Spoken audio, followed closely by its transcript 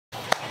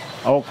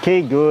Okay,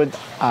 good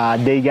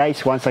day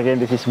guys. Once again,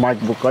 this is Mark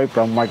Bukoy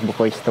from Mark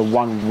Bukoy's The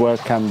One.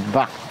 Welcome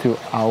back to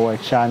our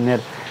channel.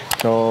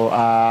 So,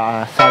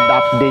 sad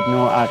update,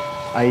 no?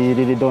 I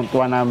really don't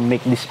wanna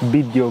make this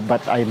video, but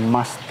I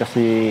must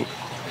kasi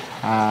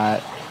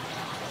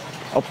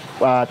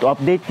to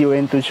update you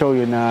and to show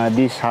you na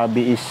this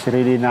hobby is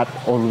really not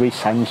always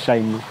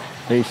sunshine.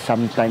 There is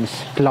sometimes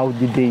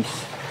cloudy days.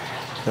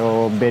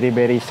 So,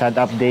 very sad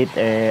update.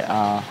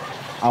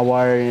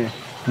 Our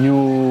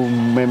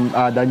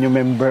the new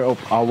member of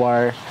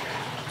our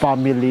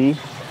family,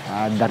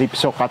 the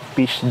Ripsaw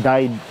Catfish,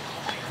 died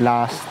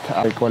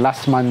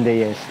last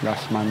Monday. Yes,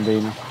 last Monday,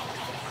 no?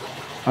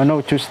 Oh no,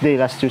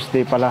 last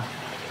Tuesday pala.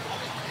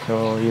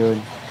 So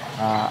yun,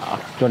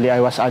 actually I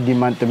was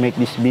adamant to make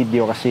this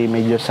video kasi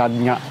medyo sad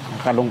nga,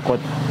 kalungkot.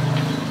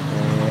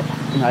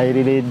 I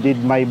really did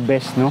my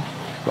best, no?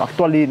 So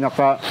actually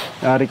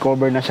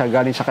recover na siya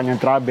galing sa kanyang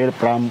travel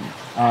from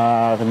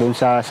doon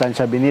sa saan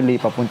siya binili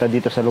papunta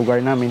dito sa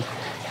lugar namin.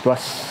 It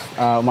was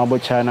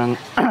umabot siya ng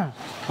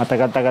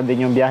matagal-tagal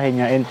din yung biyahe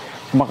niya, and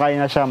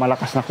kumakain na siya,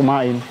 malakas na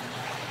kumain,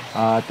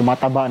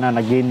 tumataba na,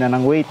 nag-gain na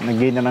ng weight,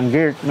 nag-gain na ng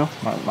girth, no?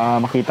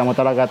 Makita mo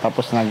talaga.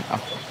 Tapos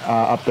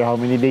after how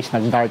many days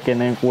nag-darken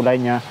na yung kulay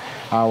niya,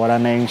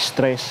 wala na yung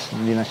stress,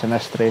 hindi na siya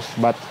na-stress.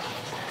 But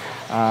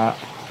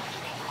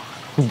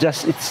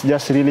it's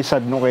just really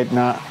sad, no? Kahit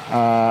na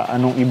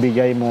anong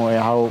ibigay mo,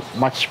 how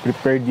much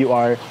prepared you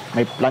are,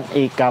 may plan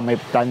A ka, may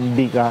plan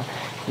B ka,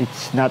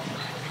 it's not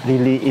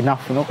really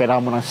enough, no?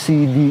 Kailangan mo ng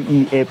C, D,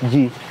 E, F,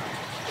 G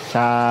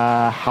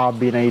sa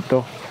hobby na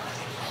ito.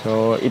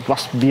 So it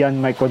was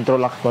beyond my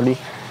control actually.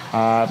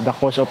 The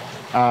cause of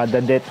the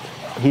death,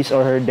 his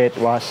or her death,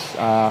 was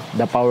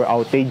the power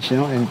outage,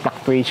 no? And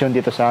fluctuation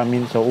dito sa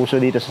amin. So uso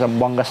dito sa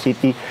Zamboanga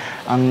City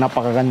ang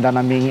napakaganda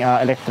naming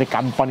electric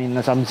company na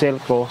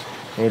Samselco,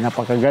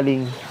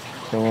 napakagaling.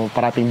 So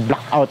parating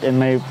blackout and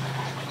may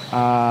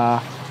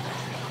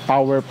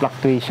power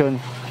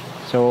fluctuation.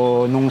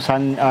 So nung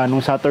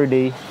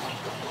Sunday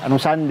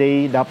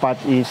dapat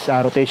is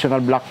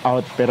rotational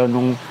blackout, pero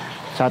nung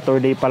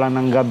Saturday pa lang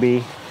ng gabi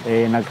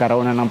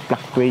nagkaroon na ng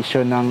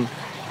fluctuation ng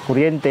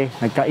kuryente,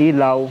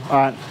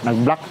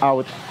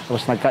 nag-blackout,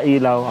 tapos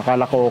nagkailaw.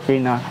 Akala ko okay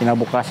na,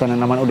 kinabukasan na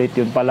naman ulit,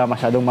 yun pala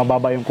masyadong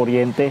mababa yung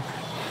kuryente,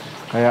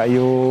 kaya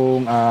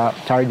yung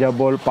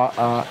chargeable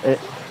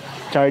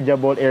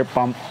air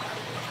pump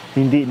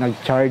hindi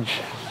nag-charge.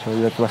 So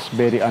that was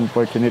very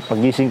unfortunate.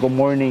 Pagising ko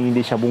morning,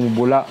 hindi siya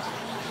bumubula.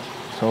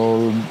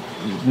 So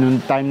nung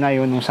time na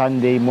yun, nung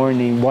Sunday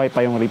morning, buhay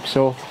pa yung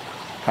Ripsaw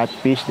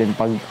Catfish. Then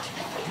pag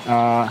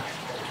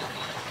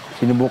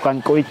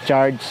sinubukan ko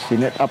i-charge,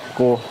 sinet up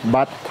ko,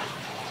 but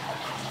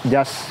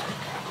just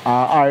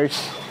hours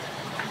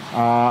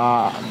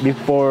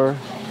before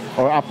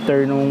or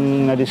after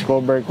nung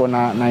na-discover ko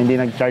na hindi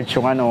nag-charge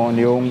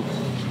yung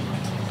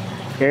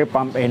air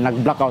pump,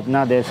 nag-blackout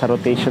na dahil sa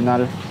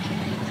rotational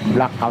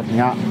blackout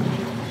nga.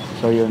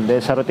 So yun,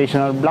 dahil sa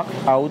rotational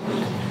blackout,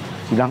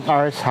 ilang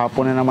hours,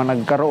 hapon na naman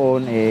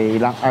nagkaroon,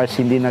 ilang hours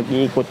hindi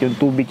nag-iikot yung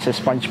tubig sa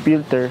sponge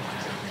filter.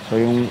 So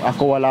yung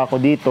wala ako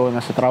dito,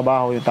 nasa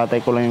trabaho, yung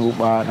tatay ko lang yung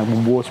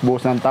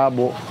nagbubuhos-buhos ng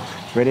tabo.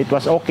 Well, it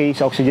was okay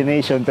sa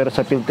oxygenation, pero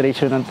sa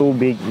filtration ng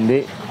tubig,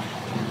 hindi.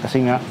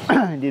 Kasi nga,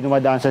 hindi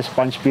dumadaan sa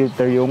sponge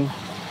filter yung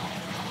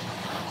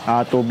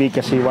tubig,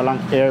 kasi walang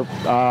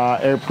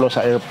airflow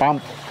sa air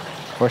pump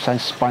or sa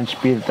sponge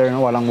filter,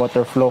 no? Walang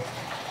water flow,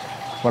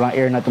 walang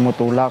air na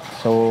tumutulak.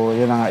 So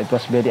yun na nga, it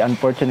was very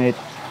unfortunate.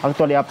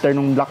 Actually, after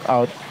nung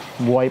blackout,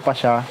 buhay pa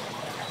siya.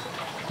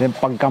 Then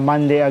pagka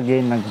Monday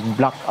again,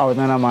 nag-blackout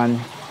na naman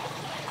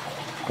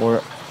for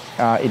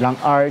ilang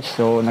hours.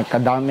 So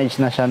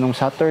nagka-damage na siya nung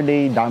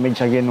Saturday,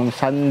 damage again nung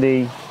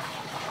Sunday.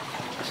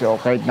 So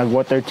kahit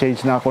nag-water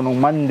change na ako nung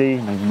Monday,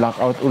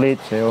 nag-blackout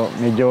ulit. So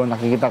medyo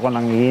nakikita ko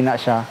nanghihina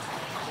siya.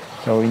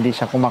 So hindi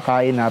siya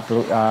kumakain na,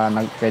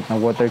 kahit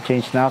nag-water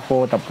change na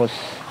ako. Tapos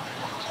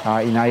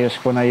inayos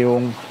ko na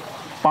yung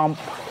pump,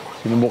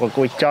 sinubukan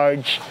ko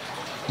i-charge,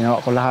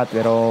 ginawa ko lahat,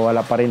 pero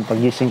wala pa rin.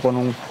 Pagising ko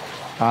nung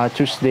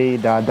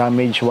Tuesday, the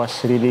damage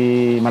was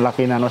really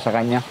malaki na, no, sa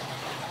kanya.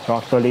 So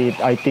actually,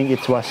 I think it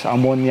was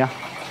ammonia,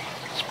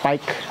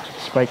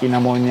 spike in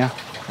ammonia,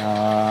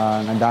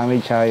 na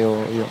damage siya.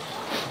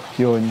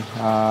 Yun,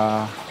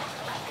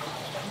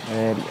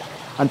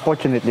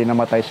 unfortunately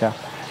namatay siya.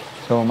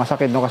 So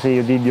masakit, no, kasi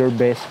you did your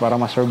best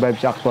para ma-survive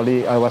siya.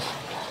 Actually, I was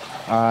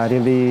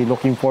really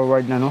looking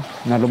forward na, no,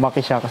 na lumaki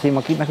siya, kasi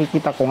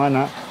nakikita ko nga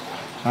na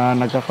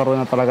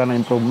nagkakaroon na talaga ng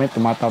improvement,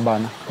 tumataba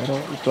na. Pero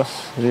it was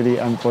really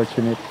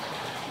unfortunate.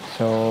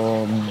 So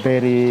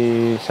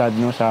very sad,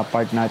 no, sa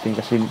part natin,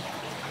 kasi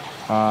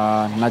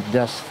not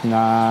just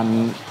na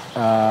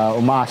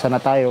umaasa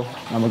na tayo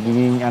na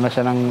magiging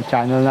siya ng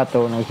channel na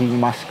to, magiging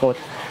mascot,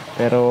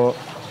 pero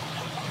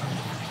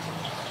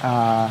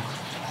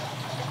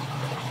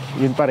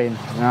yun pa rin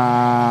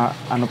na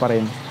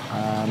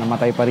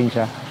namatay pa rin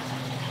siya.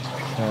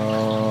 So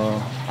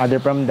other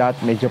from that,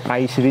 medyo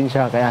pricey din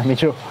siya, kaya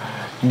medyo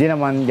hindi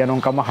naman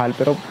ganun kamahal,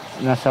 pero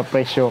nasa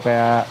presyo,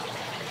 kaya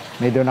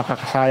medyo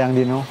nakakasayang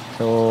din, no?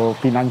 So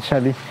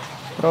financially,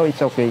 pero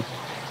it's okay.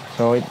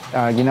 So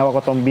ginawa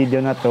ko tong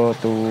video na to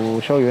to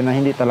show you na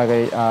hindi talaga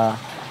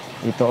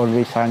ito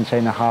always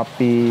sunshine na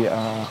happy.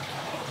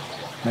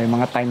 May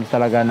mga times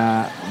talaga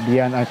na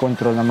beyond our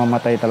control na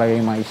mamatay talaga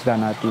yung mga isda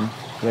natin.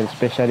 Well,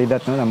 especially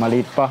that, no, na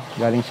maliit pa,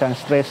 galing siya ang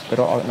stress,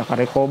 pero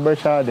naka-recover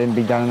siya, then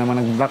bigla na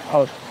naman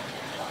nag-blackout.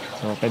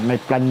 So kahit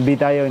may plan B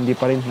tayo, hindi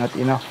pa rin, not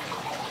enough.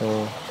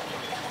 So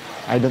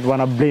I don't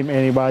wanna blame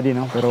anybody,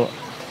 no, pero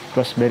it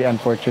was very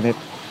unfortunate.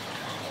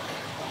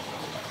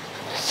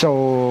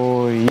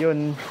 So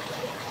yun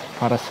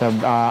para sa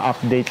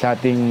update sa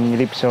ating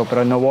Ripsaw,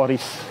 pero no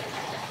worries,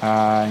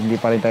 hindi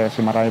pa rin tayo kasi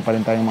marami pa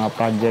rin tayong mga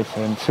projects,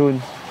 and soon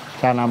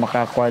sana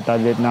maka-acquire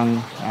tayo ng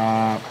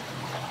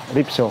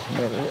Ripsaw,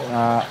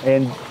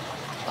 and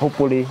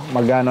hopefully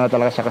magano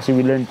talaga siya kasi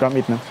we learn from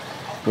it, no?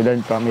 We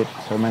learn from it.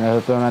 So may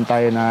natutunan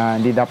tayo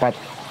na hindi dapat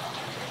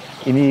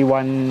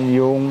iniiwan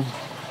yung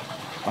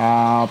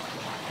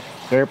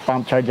air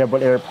pump,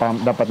 chargeable air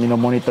pump. Dapat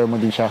minomonitor mo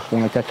din siya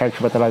kung nagcha-charge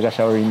ba talaga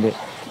siya or hindi.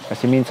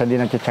 Kasi minsan din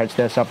nagcha-charge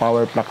dahil sa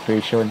power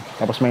fluctuation.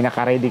 Tapos may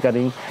naka-ready ka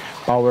ring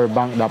power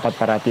bank dapat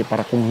parati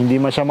para kung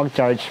hindi mo siya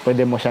mag-charge,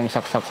 pwede mo siyang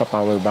isaksak sa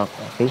power bank.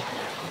 Okay?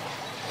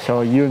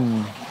 So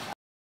yun.